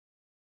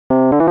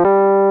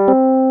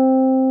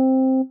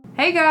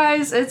Hey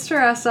guys, it's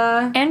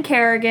Teresa. And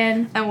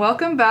Kerrigan. And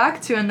welcome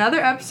back to another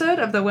episode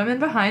of The Women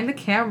Behind the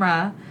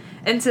Camera.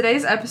 In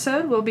today's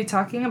episode, we'll be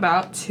talking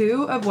about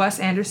two of Wes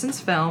Anderson's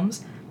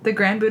films, The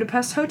Grand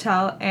Budapest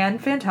Hotel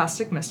and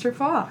Fantastic Mr.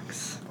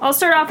 Fox. I'll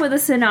start off with a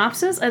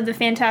synopsis of The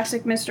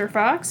Fantastic Mr.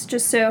 Fox,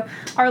 just so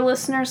our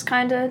listeners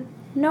kind of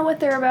know what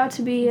they're about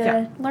to be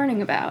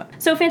learning about.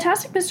 So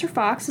Fantastic Mr.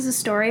 Fox is a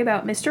story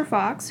about Mr.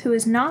 Fox, who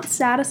is not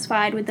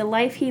satisfied with the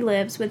life he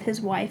lives with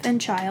his wife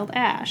and child,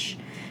 Ash.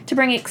 To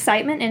bring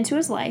excitement into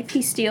his life,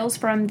 he steals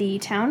from the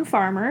town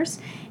farmers,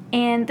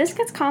 and this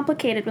gets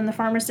complicated when the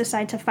farmers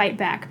decide to fight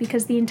back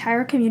because the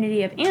entire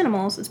community of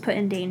animals is put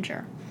in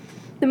danger.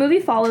 The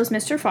movie follows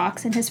Mr.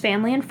 Fox and his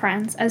family and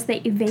friends as they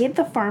evade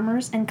the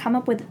farmers and come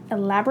up with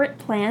elaborate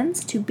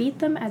plans to beat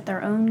them at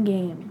their own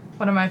game.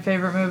 One of my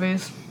favorite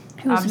movies.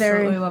 It was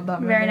Absolutely love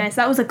that movie. Very nice.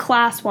 That was a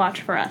class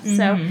watch for us. Mm-hmm.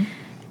 So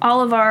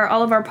all of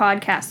our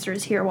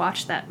podcasters here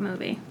watched that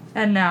movie.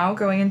 And now,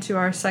 going into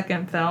our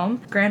second film,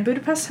 Grand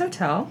Budapest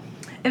Hotel.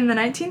 In the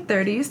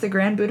 1930s, the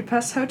Grand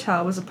Budapest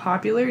Hotel was a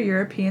popular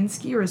European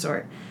ski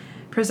resort,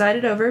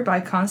 presided over by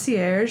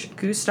concierge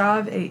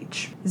Gustav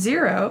H.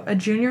 Zero, a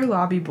junior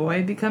lobby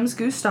boy, becomes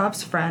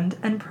Gustav's friend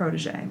and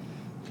protege.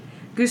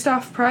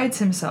 Gustav prides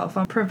himself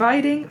on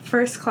providing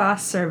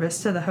first-class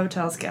service to the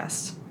hotel's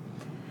guests.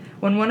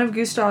 When one of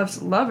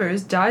Gustav's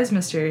lovers dies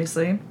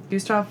mysteriously,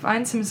 Gustav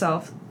finds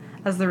himself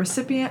as the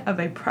recipient of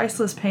a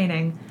priceless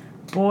painting,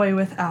 Boy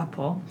with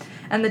Apple,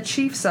 and the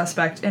chief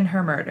suspect in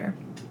her murder.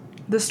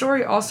 The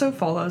story also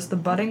follows the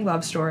budding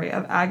love story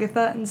of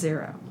Agatha and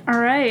Zero. All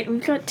right,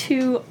 we've got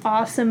two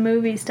awesome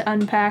movies to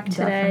unpack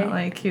today.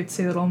 Definitely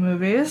cutesy little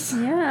movies.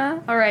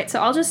 Yeah. All right,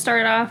 so I'll just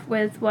start off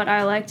with what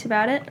I liked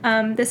about it.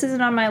 This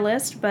isn't on my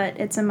list, but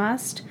it's a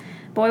must.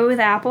 Boy with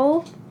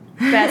Apple,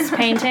 best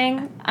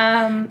painting.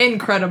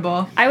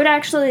 Incredible. I would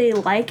actually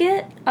like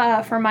it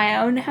for my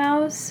own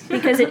house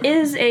because it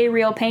is a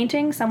real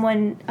painting.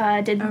 Someone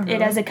did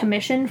it as a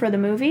commission for the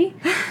movie.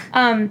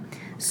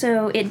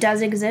 So it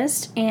does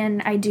exist,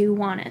 and I do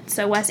want it.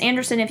 So Wes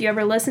Anderson, if you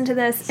ever listen to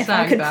this, if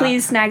I could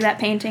please snag that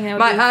painting, that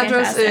would be fantastic. My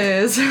address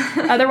is...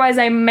 Otherwise,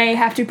 I may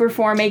have to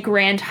perform a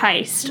grand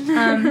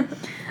heist.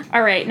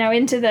 All right, now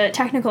into the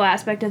technical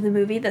aspect of the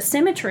movie, the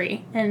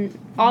symmetry in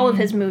all of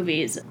his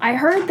movies. I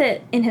heard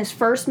that in his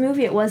first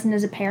movie it wasn't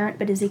as apparent,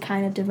 but as he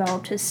kind of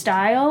developed his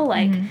style,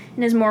 like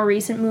in his more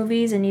recent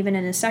movies and even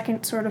in his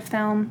second sort of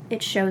film,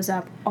 it shows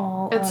up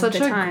all of the time. It's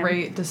such a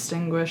great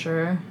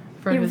distinguisher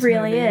for his movies. It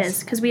really is,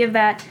 because we have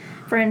that,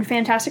 for in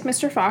Fantastic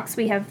Mr. Fox,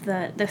 we have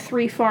the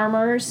three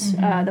farmers,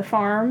 the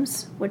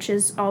farms, which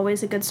is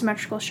always a good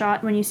symmetrical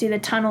shot. When you see the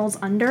tunnels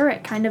under,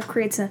 it kind of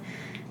creates an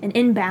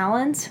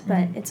imbalance,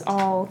 but it's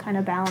all kind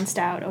of balanced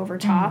out over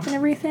top and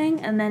everything.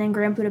 And then in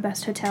Grand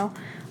Budapest Hotel,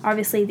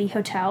 obviously the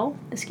hotel,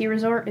 the ski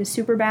resort, is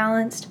super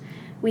balanced.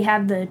 We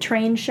have the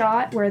train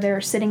shot where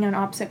they're sitting on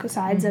opposite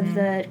sides of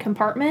the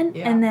compartment,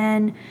 and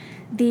then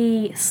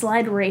the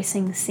sled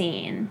racing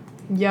scene.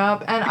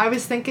 Yup, and I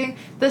was thinking,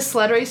 the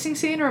sled racing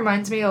scene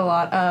reminds me a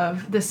lot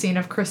of the scene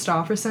of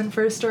Christopherson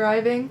first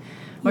arriving,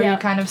 where you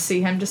kind of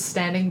see him just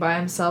standing by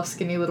himself,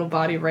 skinny little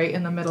body, right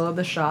in the middle of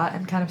the shot,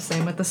 and kind of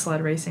same with the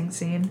sled racing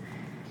scene.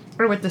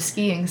 Or with the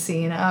skiing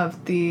scene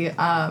of the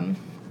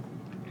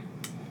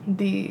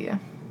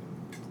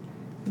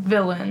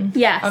villain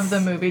of the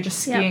movie just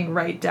skiing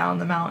right down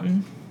the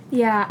mountain.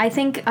 Yeah, I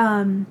think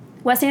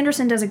Wes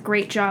Anderson does a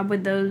great job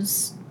with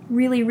those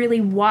really, really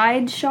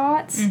wide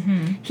shots.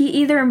 He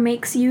either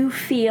makes you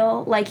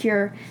feel like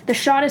the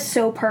shot is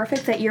so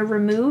perfect that you're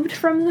removed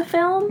from the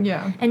film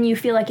and you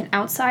feel like an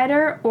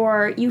outsider,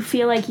 or you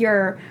feel like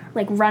you're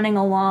like running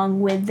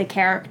along with the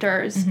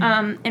characters.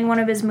 In one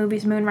of his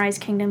movies, Moonrise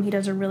Kingdom, he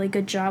does a really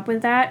good job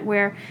with that,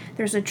 where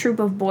there's a troop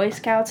of Boy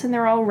Scouts and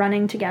they're all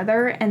running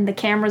together and the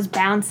camera's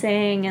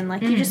bouncing and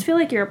like you just feel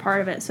like you're a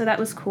part of it. So that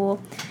was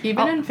cool.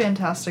 Even in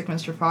Fantastic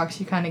Mr. Fox,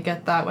 you kind of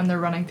get that when they're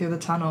running through the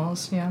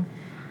tunnels.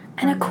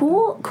 And a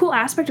cool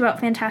aspect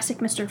about Fantastic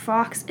Mr.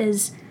 Fox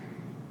is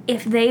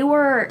if they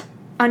were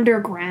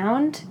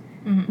underground,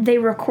 they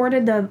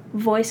recorded the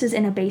voices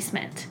in a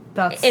basement.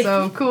 That's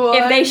so cool.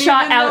 If they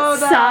shot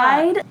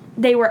outside,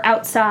 they were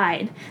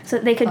outside. So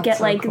they could get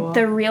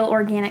the real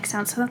organic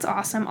sound. So that's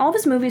awesome. All of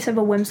his movies have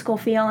a whimsical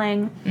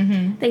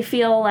feeling. They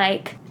feel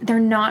like they're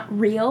not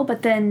real,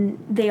 but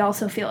then they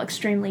also feel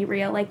extremely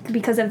real. Like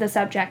because of the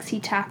subjects he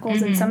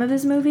tackles in some of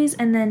his movies.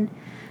 And then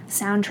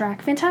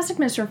soundtrack. Fantastic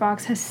Mr.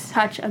 Fox has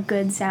such a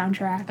good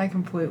soundtrack. I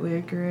completely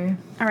agree.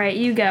 All right,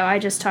 you go. I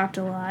just talked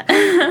a lot.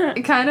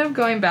 Kind of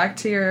going back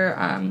to your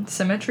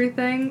symmetry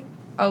thing,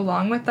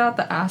 along with that,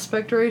 the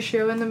aspect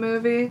ratio in the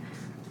movie,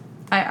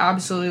 I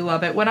absolutely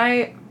love it.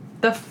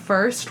 The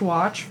first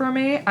watch for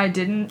me, it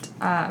didn't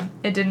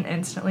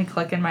instantly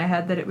click in my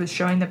head that it was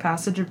showing the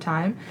passage of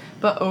time,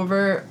 but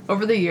over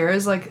the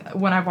years, like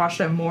when I've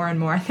watched it more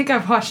and more, I think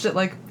I've watched it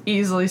like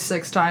easily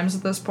 6 times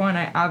at this point.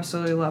 I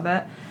absolutely love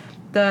it.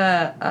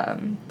 The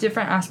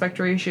different aspect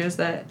ratios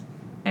that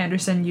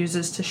Anderson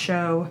uses to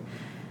show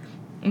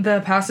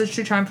the passage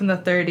through time from the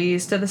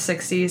 30s to the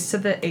 60s to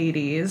the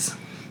 80s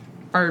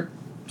are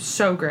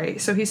so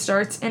great. So he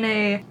starts in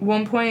a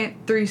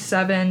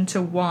 1.37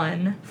 to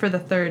 1 for the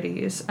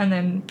 30s, and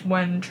then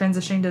when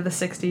transitioning to the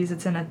 60s,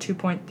 it's in a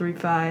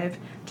 2.35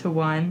 to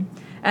 1,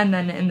 and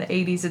then in the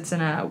 80s, it's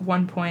in a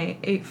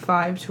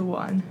 1.85 to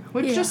 1,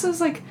 which just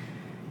is like,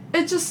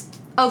 it's just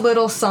a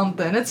little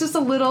something. It's just a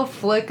little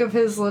flick of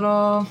his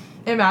little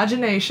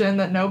imagination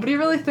that nobody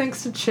really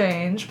thinks to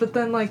change, but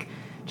then, like,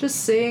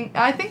 just seeing,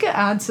 I think it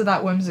adds to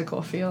that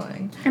whimsical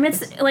feeling. And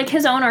it's like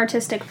his own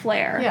artistic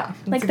flair. Yeah.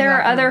 Like, there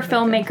are other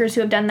filmmakers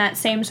who have done that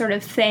same sort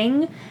of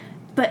thing,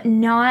 but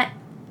not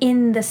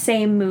in the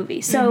same movie.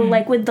 So,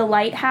 like, with The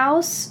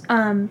Lighthouse,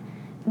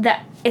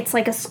 that it's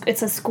like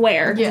it's a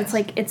square. Yes. It's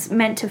like, it's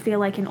meant to feel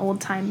like an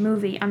old-time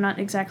movie. I'm not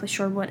exactly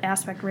sure what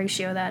aspect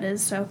ratio that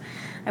is, so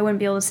I wouldn't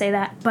be able to say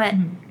that. But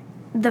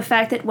the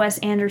fact that Wes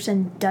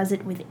Anderson does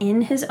it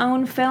within his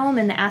own film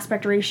and the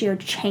aspect ratio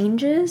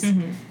changes...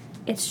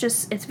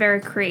 it's very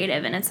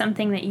creative, and it's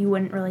something that you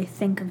wouldn't really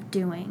think of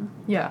doing.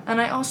 Yeah,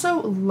 and I also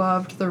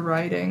loved the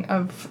writing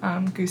of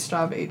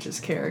Gustav H's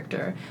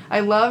character.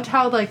 I loved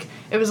how, like,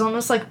 it was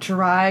almost, like,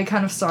 dry,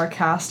 kind of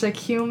sarcastic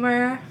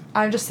humor.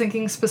 I'm just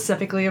thinking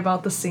specifically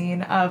about the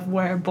scene of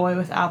where Boy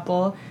with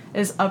Apple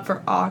is up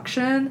for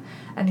auction,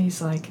 and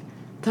he's like,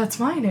 that's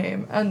my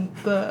name. And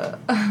the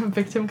not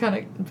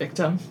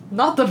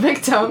the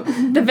victim.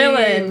 The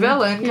villain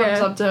comes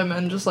up to him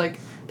and just, like,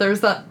 there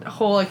was that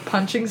whole, like,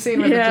 punching scene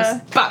where they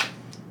just, bop,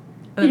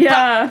 and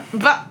then bop,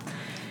 bop.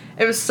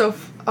 It was so,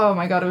 oh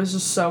my god, it was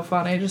just so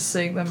funny just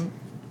seeing them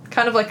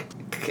kind of, like,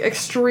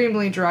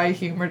 extremely dry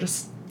humor,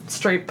 just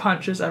straight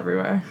punches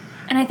everywhere.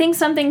 And I think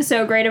something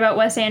so great about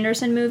Wes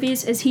Anderson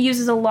movies is he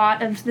uses a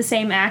lot of the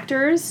same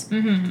actors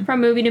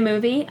from movie to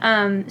movie,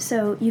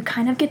 so you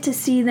kind of get to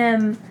see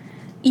them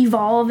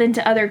evolve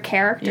into other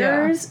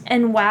characters,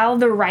 and while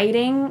the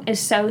writing is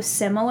so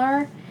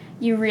similar,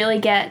 you really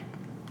get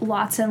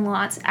lots and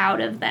lots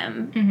out of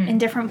them in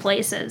different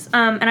places.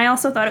 And I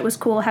also thought it was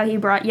cool how he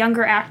brought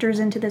younger actors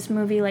into this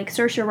movie, like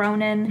Saoirse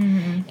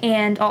Ronan,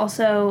 and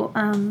also,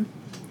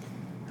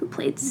 who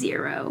played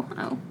Zero?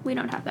 Oh, we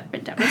don't have that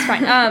written down. It's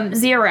fine.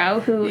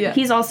 Zero, who,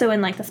 he's also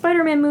in, like, the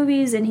Spider-Man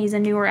movies, and he's a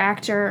newer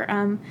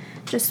actor,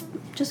 just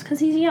because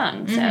he's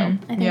young, so I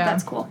think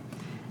that's cool.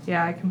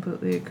 Yeah, I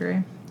completely agree.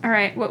 All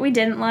right, what we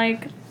didn't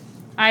like...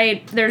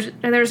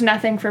 There's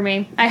nothing for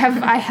me. I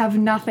have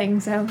nothing,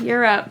 so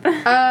you're up.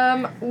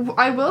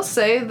 I will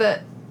say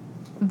that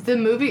the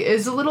movie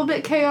is a little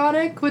bit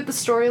chaotic with the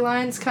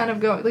storylines kind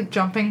of going, like,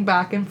 jumping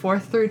back and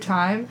forth through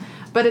time,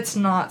 but it's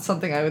not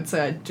something I would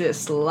say I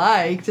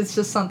disliked. It's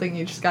just something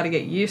you just got to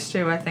get used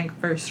to, I think,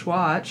 first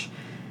watch.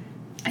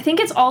 I think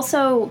it's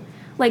also,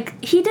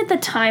 like, he did the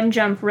time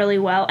jump really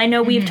well. I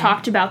know we've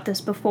talked about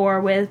this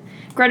before with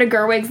Greta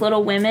Gerwig's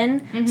Little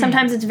Women.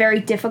 Sometimes it's very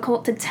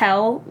difficult to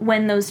tell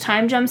when those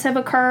time jumps have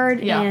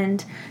occurred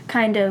and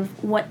kind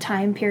of what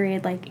time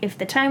period, like, if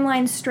the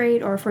timeline's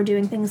straight or if we're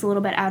doing things a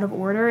little bit out of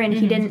order, and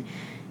he didn't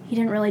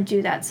really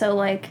do that. So,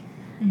 like,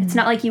 it's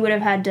not like you would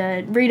have had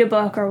to read a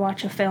book or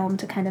watch a film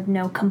to kind of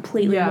know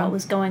completely what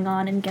was going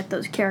on and get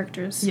those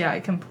characters. Yeah,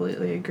 I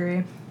completely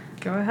agree.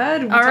 Go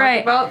ahead. We'll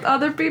talk about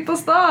other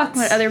people's thoughts.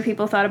 What other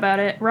people thought about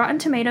it. Rotten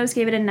Tomatoes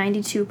gave it a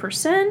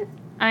 92%.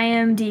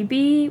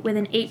 IMDb with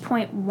an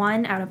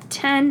 8.1 out of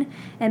 10.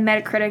 And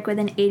Metacritic with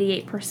an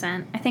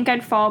 88%. I think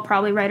I'd fall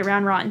probably right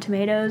around Rotten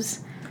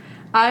Tomatoes.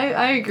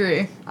 I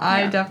agree.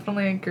 I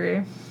definitely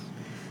agree.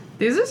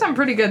 These are some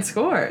pretty good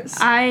scores.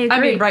 I agree. I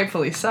mean,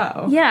 rightfully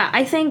so. Yeah,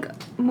 I think,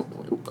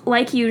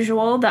 like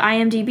usual, the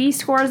IMDb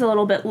score is a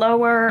little bit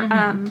lower.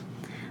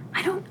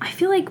 I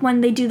feel like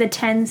when they do the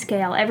 10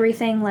 scale,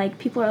 everything, like,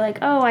 people are like,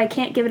 oh, I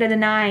can't give it a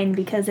 9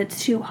 because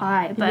it's too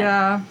high. But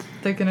yeah,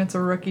 thinking it's a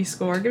rookie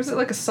score. Gives it,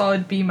 like, a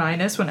solid B-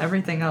 when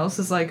everything else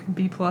is, like,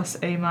 B+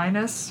 A-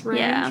 range.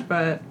 Yeah.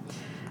 But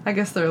I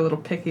guess they're a little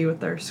picky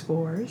with their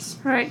scores.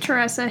 All right,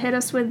 Teresa, hit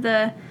us with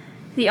the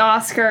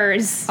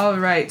Oscars. All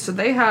right, so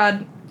they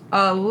had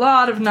a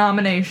lot of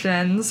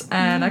nominations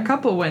and a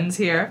couple wins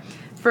here.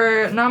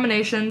 For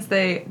nominations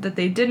that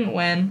they didn't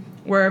win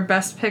were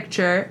Best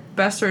Picture,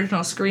 Best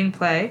Original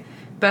Screenplay,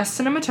 Best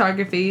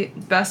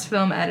Cinematography, Best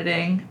Film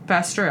Editing,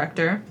 Best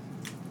Director.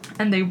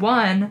 And they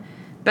won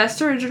Best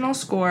Original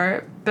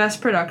Score, Best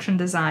Production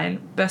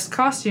Design, Best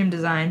Costume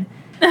Design,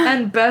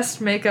 and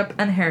Best Makeup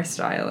and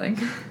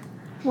Hairstyling.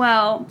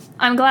 Well,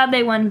 I'm glad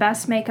they won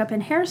Best Makeup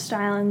and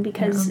Hairstyling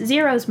because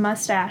Zero's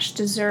mustache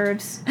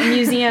deserves a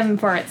museum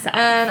for itself.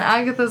 And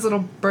Agatha's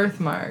little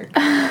birthmark.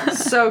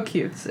 So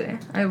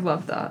cutesy. I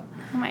love that.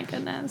 Oh my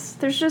goodness.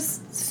 There's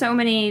just so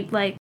many,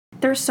 like,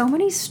 there's so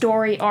many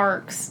story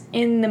arcs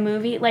in the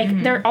movie.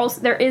 Like,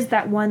 there is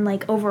that one,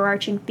 like,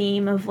 overarching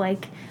theme of,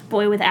 like,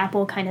 Boy with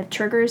Apple kind of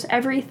triggers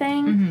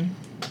everything.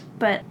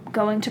 But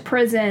going to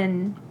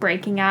prison,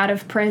 breaking out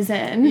of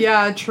prison.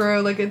 Yeah,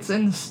 true. Like, it's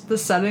in the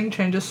setting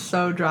changes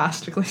so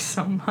drastically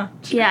so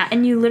much. Yeah,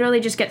 and you literally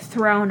just get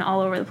thrown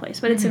all over the place.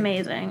 But it's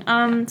amazing.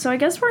 So I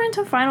guess we're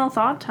into final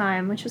thought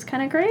time, which is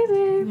kind of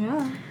crazy.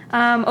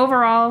 Yeah.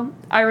 Overall,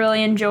 I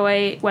really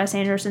enjoy Wes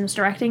Anderson's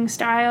directing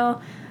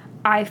style.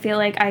 I feel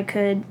like I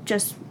could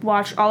just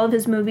watch all of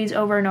his movies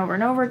over and over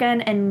and over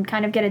again and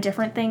kind of get a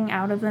different thing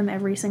out of them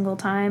every single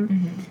time.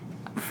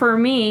 Mm-hmm. For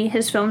me,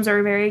 his films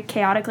are very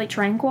chaotically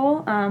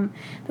tranquil.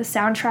 The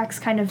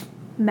soundtracks kind of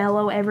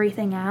mellow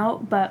everything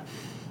out, but,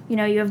 you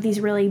know, you have these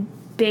really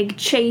big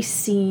chase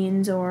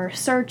scenes or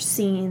search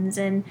scenes,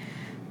 and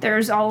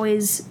there's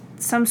always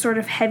some sort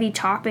of heavy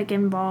topic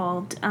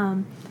involved.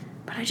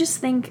 But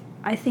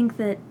I think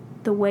that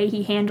the way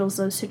he handles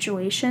those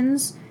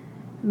situations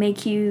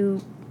make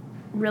you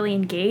really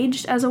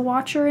engaged as a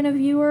watcher and a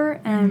viewer,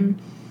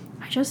 and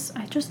I just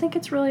think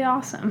it's really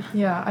awesome.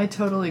 Yeah, I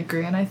totally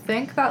agree, and I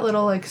think that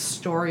little, like,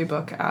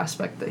 storybook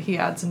aspect that he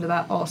adds into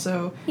that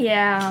also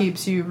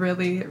keeps you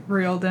really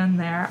reeled in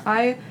there.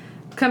 I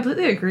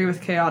completely agree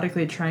with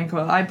chaotically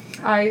tranquil.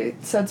 I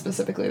said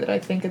specifically that I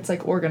think it's,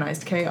 like,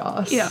 organized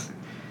chaos. Yeah.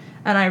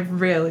 And I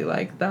really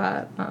like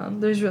that.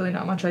 There's really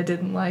not much I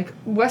didn't like.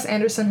 Wes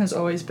Anderson has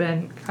always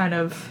been kind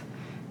of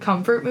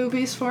comfort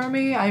movies for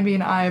me. I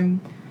mean, I'm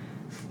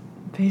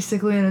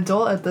basically an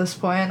adult at this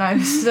point. I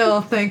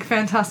still think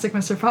Fantastic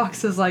Mr.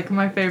 Fox is, like,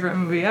 my favorite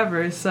movie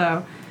ever.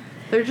 So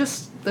they're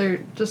just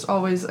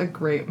always a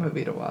great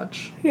movie to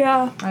watch.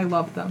 Yeah. I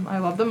love them. I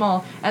love them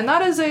all. And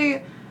that is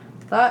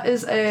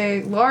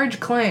a large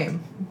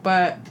claim,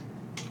 but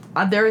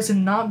there has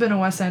not been a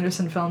Wes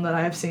Anderson film that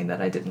I have seen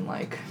that I didn't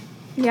like.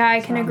 Yeah,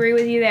 I can agree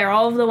with you there.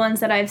 All of the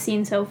ones that I've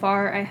seen so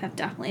far, I have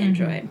definitely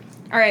enjoyed.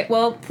 All right,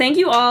 well, thank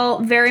you all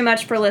very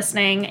much for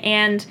listening,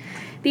 and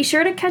be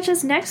sure to catch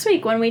us next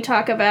week when we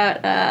talk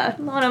about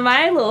one of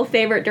my little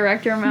favorite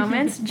director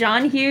moments,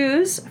 John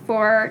Hughes,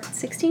 for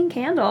 16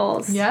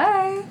 Candles.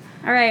 Yay!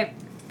 All right,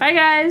 bye,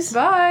 guys.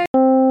 Bye!